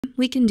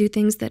we can do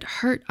things that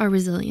hurt our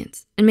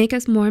resilience and make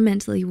us more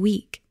mentally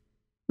weak.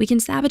 We can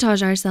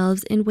sabotage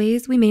ourselves in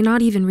ways we may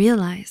not even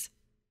realize.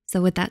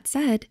 So with that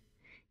said,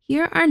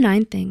 here are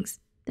 9 things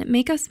that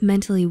make us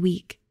mentally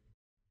weak.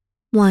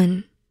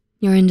 1,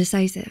 you're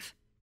indecisive.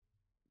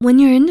 When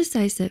you're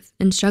indecisive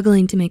and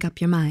struggling to make up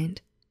your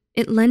mind,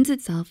 it lends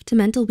itself to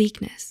mental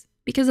weakness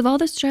because of all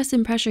the stress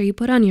and pressure you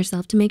put on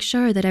yourself to make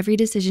sure that every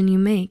decision you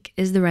make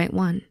is the right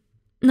one.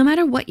 No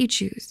matter what you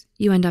choose,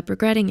 you end up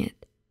regretting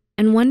it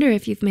and wonder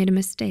if you've made a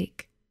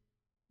mistake.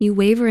 You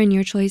waver in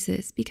your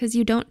choices because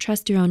you don't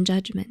trust your own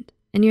judgment,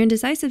 and your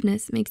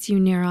indecisiveness makes you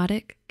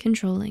neurotic,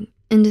 controlling,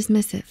 and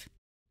dismissive.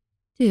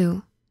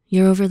 2,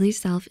 you're overly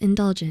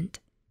self-indulgent.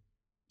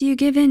 Do you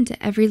give in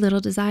to every little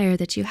desire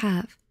that you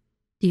have?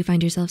 Do you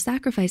find yourself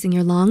sacrificing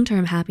your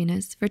long-term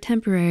happiness for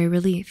temporary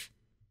relief?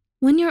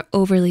 When you're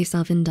overly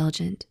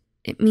self-indulgent,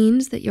 it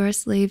means that you're a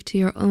slave to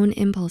your own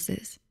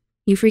impulses.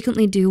 You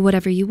frequently do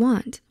whatever you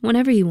want,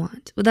 whenever you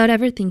want, without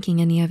ever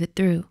thinking any of it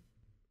through.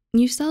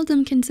 You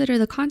seldom consider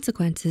the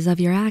consequences of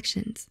your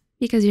actions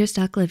because you're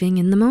stuck living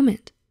in the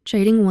moment,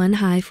 trading one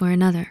high for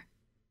another.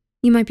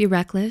 You might be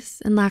reckless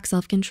and lack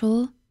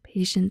self-control,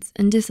 patience,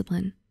 and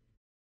discipline.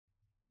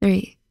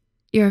 3,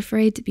 you're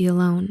afraid to be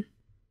alone.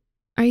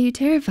 Are you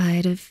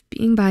terrified of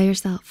being by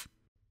yourself?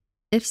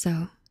 If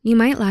so, you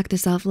might lack the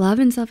self-love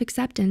and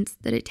self-acceptance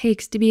that it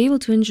takes to be able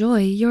to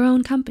enjoy your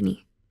own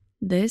company.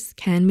 This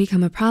can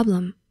become a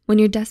problem when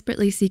you're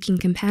desperately seeking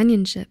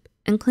companionship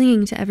and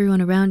clinging to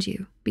everyone around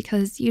you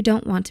because you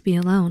don't want to be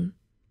alone.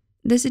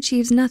 This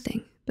achieves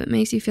nothing but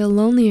makes you feel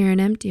lonelier and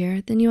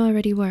emptier than you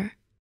already were.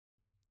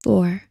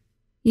 4,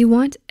 you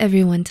want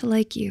everyone to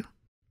like you.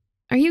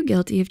 Are you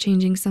guilty of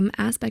changing some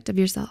aspect of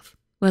yourself,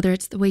 whether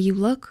it's the way you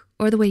look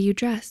or the way you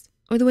dress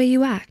or the way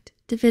you act,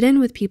 to fit in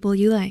with people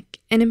you like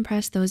and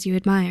impress those you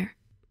admire?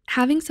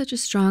 Having such a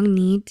strong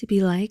need to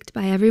be liked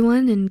by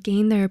everyone and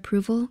gain their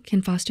approval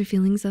can foster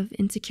feelings of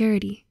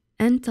insecurity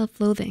and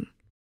self-loathing.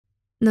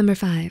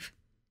 5,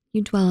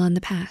 you dwell on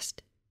the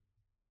past.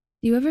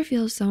 Do you ever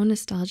feel so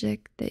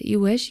nostalgic that you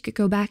wish you could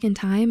go back in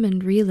time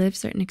and relive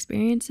certain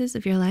experiences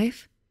of your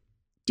life?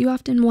 Do you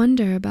often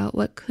wonder about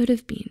what could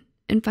have been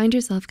and find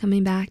yourself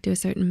coming back to a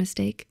certain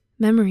mistake,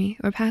 memory,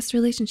 or past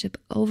relationship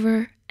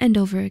over and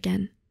over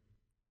again?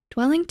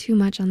 Dwelling too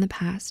much on the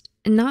past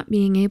and not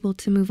being able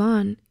to move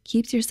on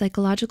keeps your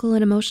psychological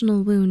and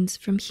emotional wounds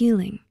from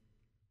healing.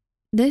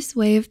 This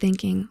way of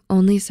thinking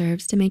only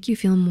serves to make you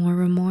feel more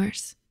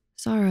remorse,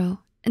 sorrow,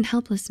 and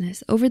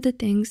helplessness over the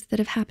things that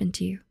have happened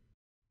to you.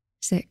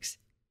 6,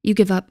 you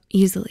give up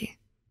easily.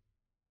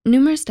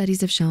 Numerous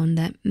studies have shown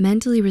that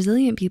mentally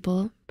resilient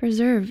people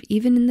persevere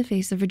even in the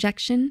face of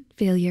rejection,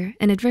 failure,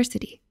 and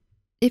adversity.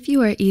 If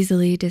you are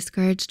easily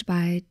discouraged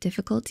by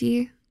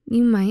difficulty,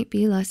 you might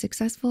be less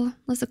successful,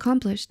 less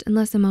accomplished, and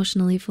less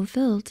emotionally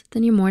fulfilled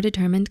than your more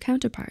determined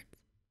counterparts.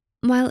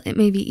 While it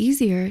may be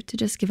easier to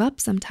just give up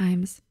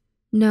sometimes,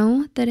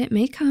 know that it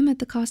may come at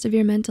the cost of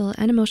your mental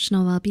and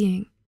emotional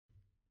well-being.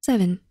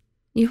 7,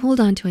 you hold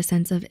on to a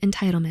sense of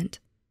entitlement.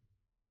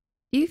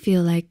 Do you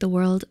feel like the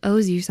world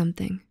owes you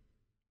something?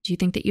 Do you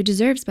think that you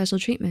deserve special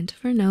treatment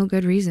for no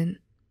good reason?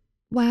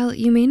 While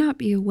you may not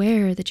be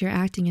aware that you're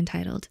acting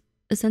entitled,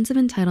 a sense of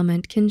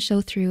entitlement can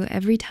show through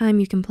every time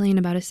you complain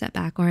about a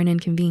setback or an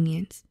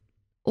inconvenience,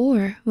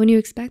 or when you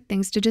expect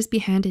things to just be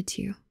handed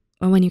to you,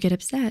 or when you get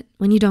upset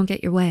when you don't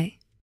get your way.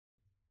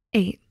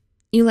 8,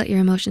 you let your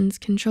emotions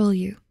control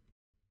you.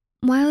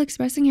 While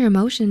expressing your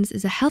emotions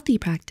is a healthy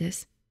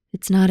practice,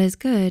 it's not as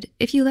good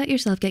if you let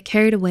yourself get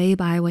carried away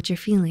by what you're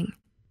feeling.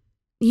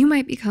 You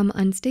might become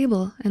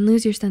unstable and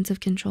lose your sense of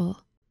control.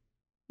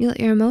 You let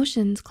your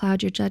emotions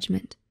cloud your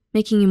judgment,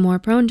 making you more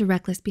prone to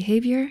reckless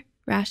behavior,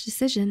 rash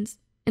decisions,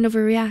 and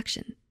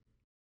overreaction.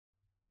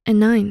 And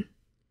 9,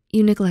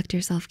 you neglect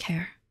your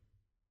self-care.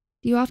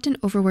 You often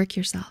overwork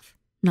yourself,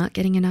 not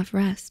getting enough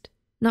rest,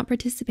 not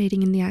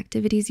participating in the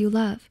activities you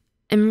love,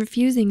 and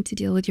refusing to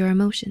deal with your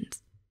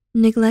emotions.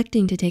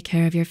 Neglecting to take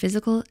care of your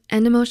physical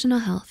and emotional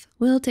health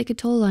will take a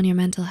toll on your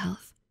mental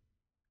health.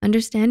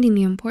 Understanding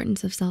the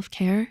importance of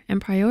self-care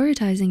and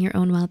prioritizing your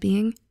own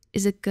well-being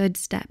is a good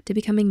step to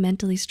becoming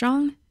mentally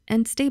strong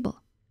and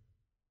stable.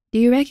 Do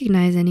you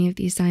recognize any of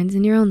these signs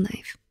in your own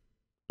life?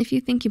 If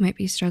you think you might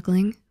be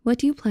struggling, what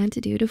do you plan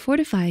to do to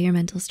fortify your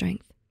mental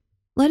strength?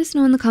 Let us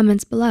know in the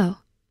comments below.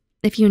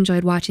 If you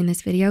enjoyed watching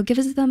this video, give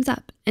us a thumbs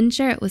up and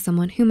share it with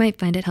someone who might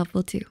find it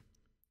helpful too.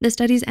 The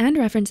studies and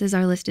references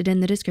are listed in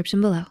the description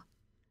below.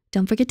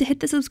 Don't forget to hit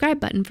the subscribe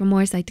button for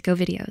more Psych2Go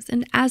videos.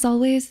 And as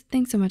always,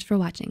 thanks so much for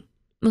watching.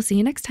 We'll see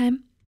you next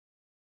time.